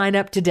to sign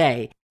up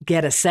today.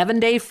 Get a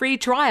 7-day free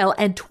trial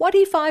and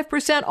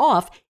 25%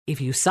 off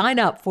if you sign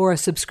up for a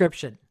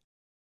subscription.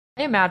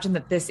 I imagine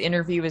that this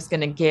interview is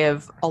going to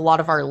give a lot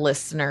of our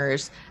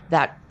listeners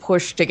that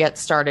push to get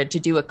started to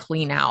do a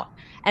clean out.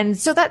 And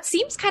so that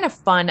seems kind of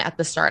fun at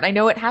the start. I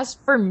know it has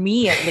for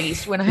me, at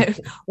least when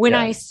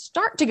I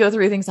start to go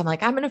through things, I'm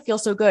like, I'm going to feel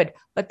so good.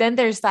 But then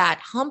there's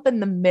that hump in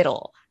the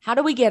middle. How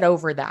do we get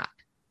over that?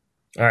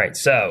 All right.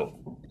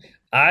 So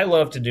I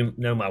love to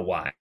know my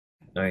why.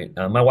 All right.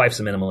 My wife's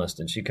a minimalist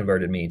and she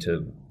converted me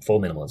to full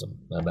minimalism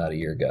about a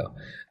year ago.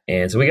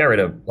 And so we got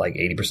rid of like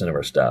 80% of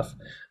our stuff.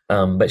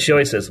 But she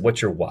always says,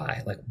 what's your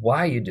why? Like,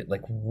 why you do,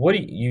 like, what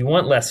do you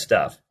want less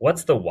stuff?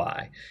 What's the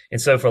why?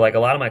 And so for like a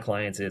lot of my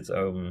clients, it's,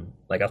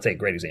 like, I'll take a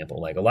great example.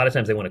 Like a lot of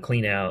times they want to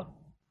clean out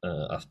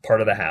a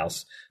part of the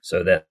house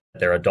so that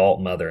their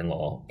adult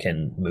mother-in-law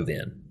can move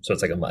in. So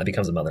it's like it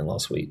becomes a mother-in-law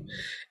suite.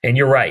 And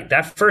you're right.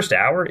 That first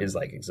hour is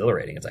like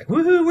exhilarating. It's like,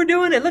 woohoo, we're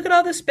doing it. Look at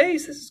all this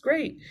space. This is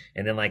great.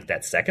 And then like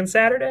that second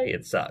Saturday,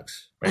 it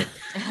sucks. Right.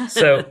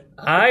 So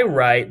I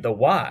write the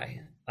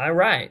why. I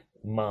write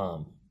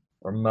mom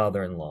or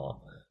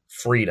mother-in-law,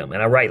 freedom.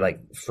 And I write like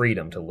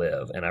freedom to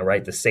live. And I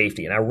write the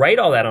safety. And I write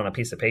all that on a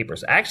piece of paper.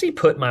 So I actually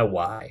put my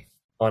why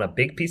on a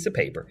big piece of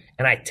paper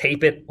and I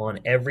tape it on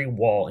every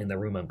wall in the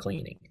room I'm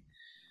cleaning.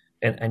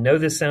 And I know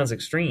this sounds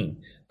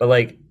extreme, but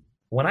like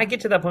when I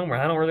get to that point where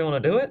I don't really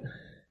want to do it,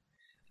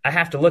 I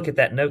have to look at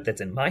that note that's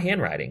in my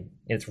handwriting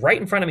and it's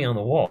right in front of me on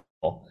the wall.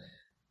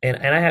 And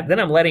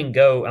I'm letting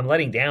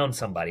down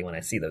somebody when I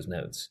see those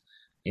notes.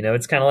 You know,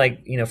 it's kind of like,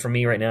 you know, for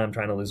me right now, I'm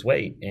trying to lose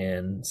weight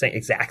and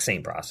exact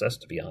same process,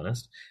 to be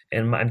honest.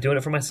 And I'm doing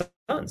it for my sons.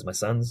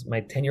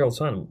 My 10-year-old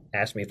son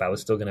asked me if I was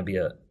still going to be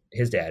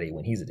his daddy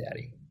when he's a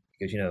daddy.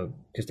 Because, you know,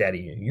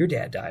 daddy, your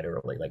dad died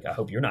early. Like, I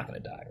hope you're not going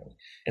to die early.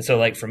 And so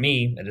like for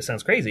me, it just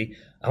sounds crazy.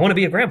 I want to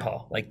be a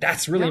grandpa. Like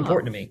that's really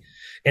important to me.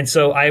 And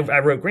so I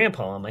wrote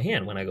grandpa on my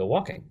hand when I go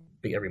walking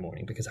every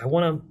morning because I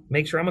want to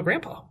make sure I'm a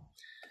grandpa.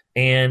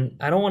 And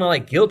I don't want to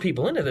like guilt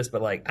people into this,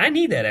 but like I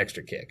need that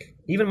extra kick.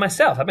 Even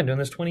myself, I've been doing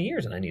this 20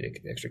 years and I need an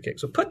extra kick.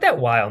 So put that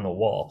why on the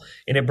wall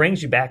and it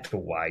brings you back to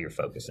why you're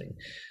focusing.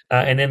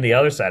 And then the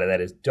other side of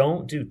that is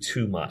don't do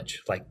too much.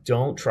 Like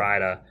don't try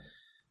to,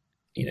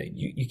 you know,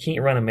 you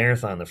can't run a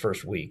marathon the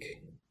first week.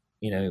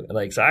 You know,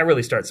 like, so I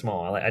really start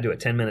small. I do a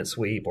 10-minute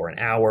sweep or an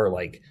hour,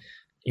 like,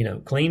 you know,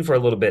 clean for a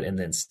little bit and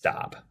then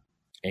stop.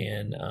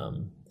 And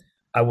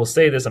I will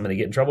say this, I'm going to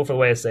get in trouble for the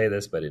way I say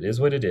this, but it is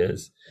what it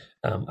is.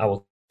 I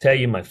will tell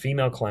you, my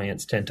female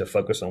clients tend to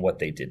focus on what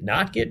they did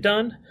not get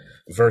done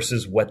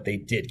versus what they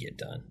did get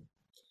done.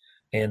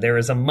 And there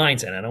is a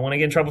mindset. I don't want to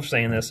get in trouble for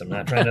saying this. I'm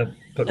not trying to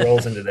put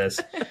roles into this,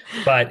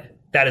 but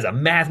that is a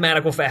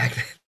mathematical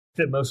fact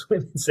that most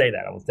women say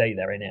that. I will tell you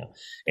that right now.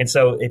 And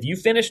so if you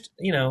finished,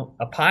 you know,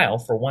 a pile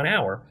for 1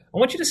 hour, I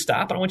want you to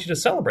stop and I want you to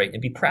celebrate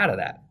and be proud of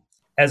that,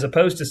 as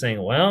opposed to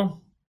saying,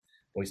 well,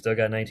 we still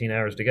got 19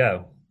 hours to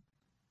go.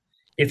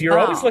 If you're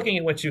always looking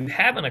at what you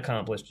haven't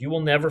accomplished, you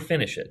will never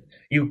finish it.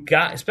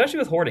 Especially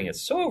with hoarding,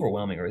 it's so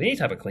overwhelming, or any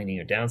type of cleaning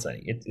or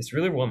downsizing. It's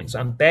really overwhelming. So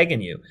I'm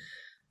begging you,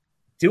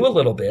 do a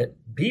little bit,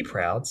 be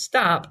proud,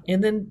 stop,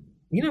 and then,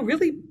 you know,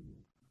 really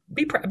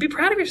be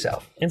proud of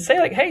yourself and say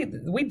like, hey,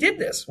 we did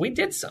this, we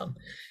did some,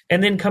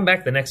 and then come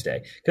back the next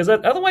day. Because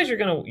otherwise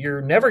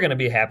you're never going to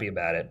be happy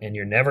about it, and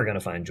you're never going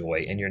to find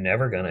joy, and you're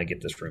never going to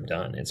get this room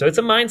done. And so it's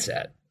a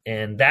mindset.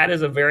 And that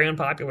is a very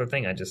unpopular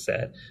thing I just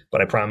said, but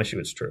I promise you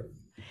it's true.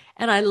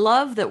 And I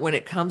love that when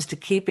it comes to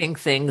keeping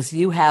things,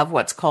 you have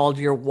what's called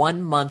your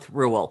 1-month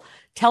rule.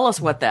 Tell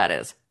us what that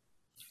is.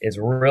 It's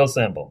real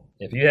simple.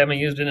 If you haven't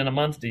used it in a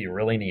month, do you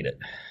really need it?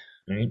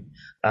 Right?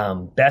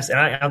 Best, and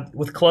I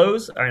with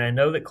clothes, and I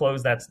know that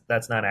clothes,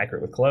 that's not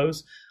accurate with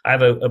clothes. I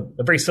have a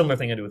very similar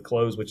thing I do with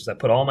clothes, which is I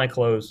put all my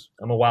clothes.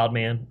 I'm a wild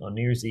man. On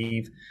New Year's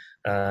Eve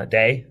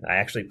day, I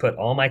actually put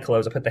all my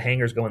clothes. I put the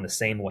hangers going the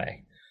same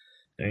way,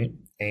 right?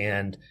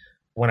 And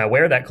when I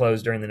wear that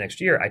clothes during the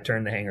next year, I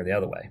turn the hanger the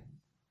other way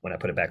when I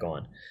put it back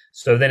on.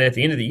 So then at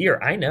the end of the year,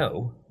 I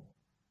know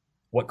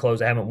what clothes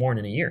I haven't worn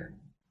in a year.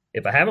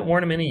 If I haven't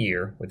worn them in a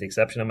year, with the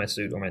exception of my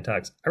suit or my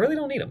tux, I really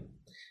don't need them.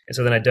 And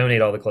so then I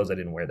donate all the clothes I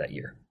didn't wear that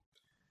year.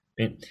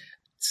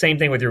 Same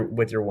thing with your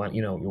one,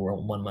 your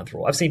 1 month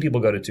rule. I've seen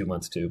people go to 2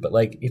 months too, but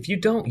like if you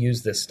don't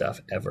use this stuff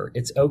ever,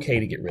 it's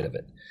okay to get rid of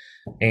it.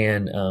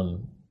 And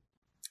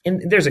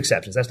there's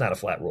exceptions. That's not a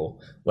flat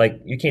rule. Like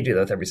you can't do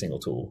that with every single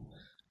tool.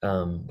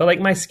 But like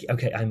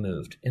I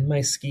moved and my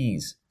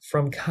skis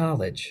from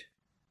college.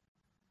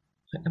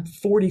 I'm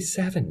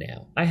 47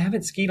 now. I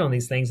haven't skied on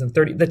these things in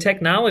 30. The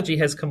technology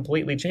has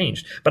completely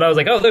changed. But I was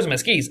like, oh, those are my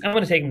skis. I'm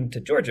going to take them to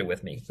Georgia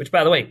with me, which,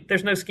 by the way,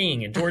 there's no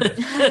skiing in Georgia,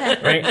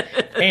 right?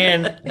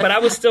 But I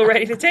was still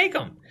ready to take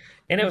them.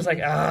 And it was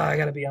like, I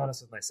got to be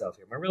honest with myself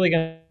here. Am I really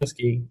going to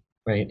ski,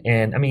 right?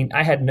 And, I mean,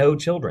 I had no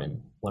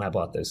children when I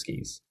bought those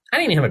skis. I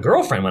didn't even have a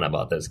girlfriend when I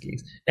bought those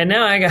skis. And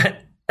now I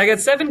got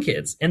 7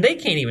 kids and they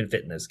can't even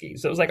fit in those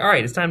skis. So it was like, all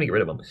right, it's time to get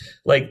rid of them.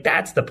 Like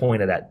that's the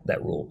point of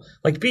that rule.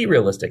 Like be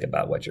realistic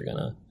about what you're going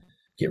to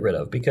get rid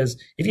of, because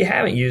if you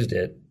haven't used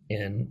it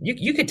and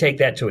you could take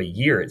that to a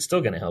year, it's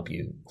still going to help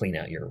you clean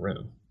out your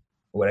room,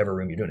 whatever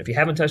room you're doing. If you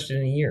haven't touched it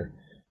in a year,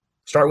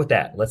 start with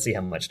that. Let's see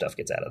how much stuff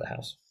gets out of the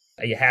house.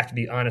 You have to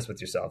be honest with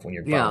yourself when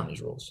you're following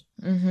these rules.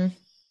 Mm-hmm.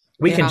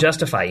 We can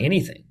justify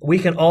anything. We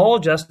can all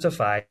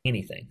justify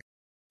anything.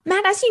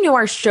 Matt, as you know,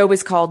 our show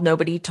is called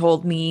Nobody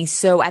Told Me.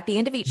 So at the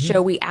end of each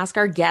show, we ask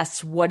our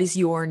guests, what is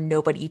your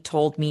Nobody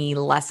Told Me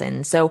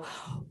lesson? So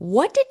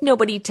what did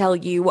nobody tell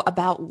you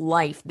about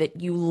life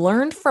that you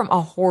learned from a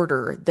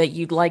hoarder that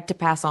you'd like to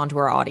pass on to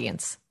our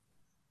audience?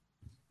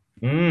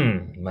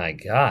 My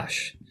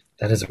gosh,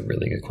 that is a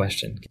really good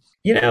question.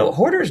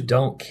 Hoarders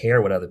don't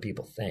care what other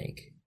people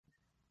think.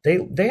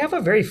 They have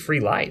a very free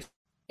life.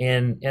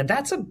 And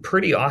that's a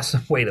pretty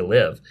awesome way to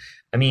live.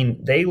 I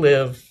mean, they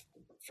live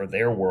for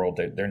their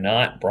world. They're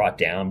not brought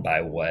down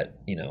by what,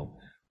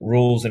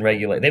 rules and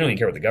regulate. They don't even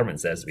care what the government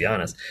says, to be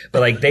honest.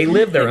 But like they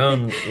live their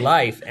own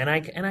life, and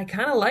I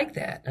kind of like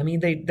that. I mean,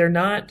 they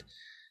don't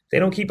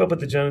keep up with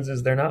the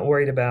Joneses. They're not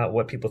worried about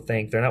what people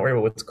think. They're not worried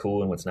about what's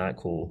cool and what's not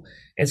cool.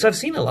 And so I've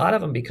seen a lot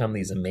of them become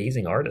these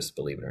amazing artists,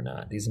 believe it or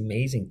not, these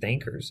amazing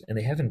thinkers, and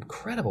they have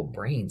incredible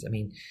brains. I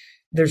mean,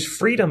 there's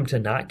freedom to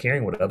not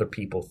caring what other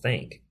people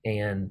think,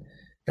 and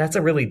that's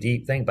a really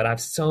deep thing. But I've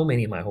so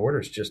many of my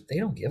hoarders they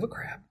don't give a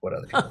crap what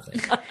other people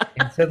think.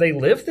 And so they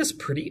live this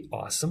pretty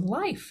awesome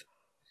life.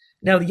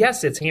 Now,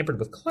 yes, it's hampered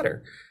with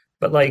clutter,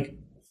 but like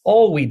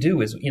all we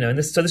do is,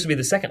 this would be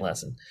the second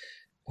lesson.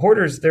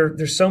 Hoarders,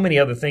 there's so many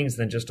other things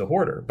than just a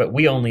hoarder, but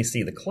we only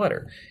see the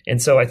clutter. And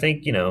so I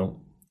think,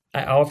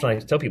 I often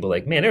like to tell people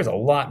like, man, there's a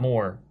lot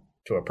more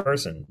to a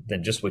person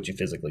than just what you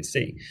physically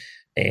see.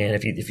 And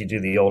if you do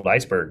the old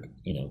iceberg,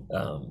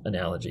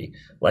 analogy,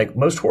 like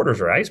most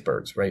hoarders are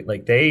icebergs, right?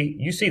 Like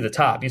you see the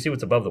top, you see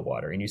what's above the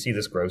water, and you see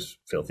this gross,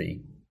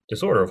 filthy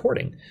disorder of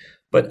hoarding.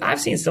 But I've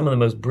seen some of the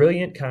most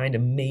brilliant, kind,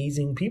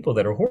 amazing people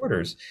that are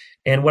hoarders.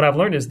 And what I've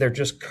learned is they're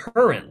just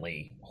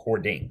currently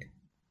hoarding.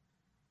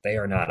 They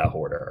are not a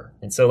hoarder.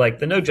 And so like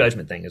the no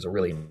judgment thing is a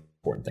really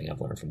important thing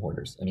I've learned from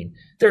hoarders. I mean,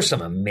 there's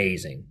some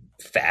amazing,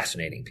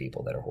 fascinating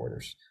people that are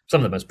hoarders.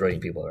 Some of the most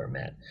brilliant people I've ever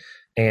met.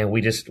 And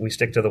we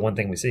stick to the one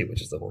thing we see,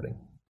 which is the hoarding.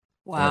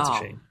 Wow. And that's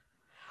a shame.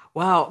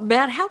 Wow.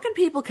 Matt, how can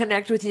people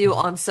connect with you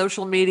on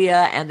social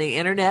media and the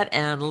internet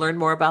and learn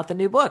more about the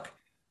new book?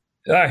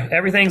 All right.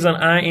 Everything's on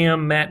I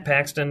Am Matt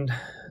Paxton.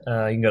 You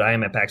can go to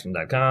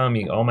IamMattPaxton.com.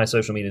 All my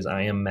social media is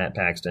I Am Matt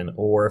Paxton,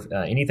 or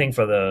anything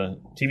for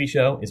the TV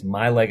show is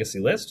My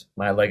Legacy List,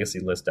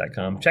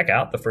 MyLegacyList.com. Check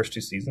out the first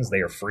 2 seasons. They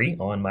are free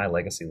on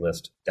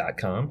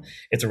MyLegacyList.com.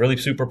 It's a really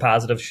super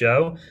positive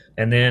show.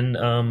 And then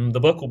the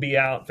book will be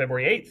out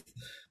February 8th.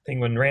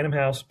 Penguin Random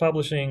House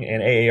Publishing,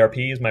 and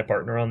AARP is my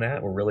partner on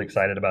that. We're really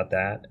excited about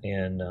that.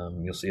 And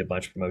you'll see a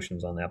bunch of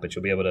promotions on that, but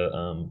you'll be able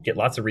to get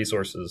lots of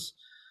resources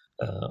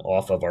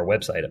off of our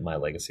website at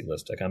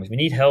MyLegacyList.com. If you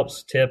need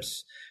helps,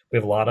 tips, we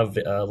have a lot of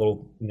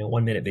little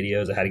 1-minute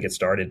videos of how to get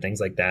started, things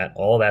like that.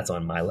 All that's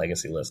on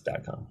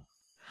MyLegacyList.com.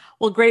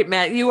 Well, great,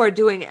 Matt. You are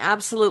doing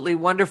absolutely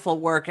wonderful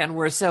work, and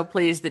we're so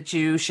pleased that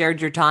you shared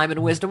your time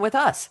and wisdom with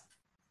us.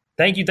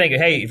 Thank you.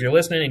 Hey, if you're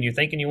listening and you're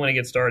thinking you want to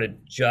get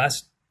started,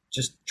 just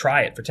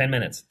try it for 10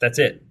 minutes. That's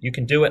it. You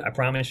can do it. I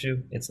promise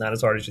you. It's not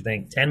as hard as you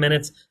think. 10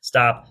 minutes,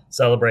 stop,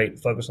 celebrate,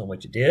 focus on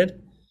what you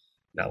did,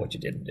 not what you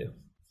didn't do.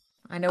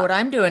 I know what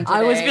I'm doing today.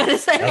 I was going to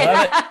say,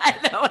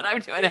 I know what I'm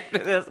doing after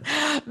this.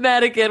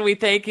 Matt, again, we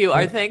thank you.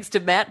 Our thanks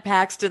to Matt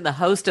Paxton, the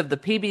host of the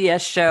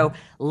PBS show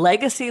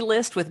Legacy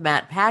List with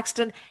Matt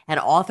Paxton, and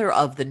author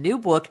of the new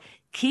book,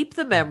 Keep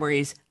the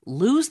Memories,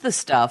 Lose the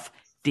Stuff,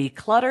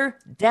 Declutter,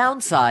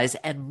 Downsize,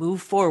 and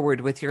Move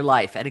Forward with Your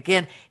Life. And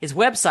again, his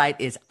website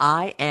is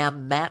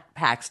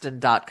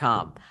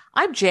IamMattPaxton.com.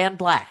 I'm Jan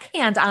Black.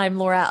 And I'm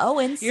Laura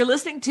Owens. You're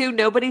listening to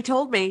Nobody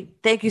Told Me.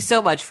 Thank you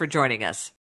so much for joining us.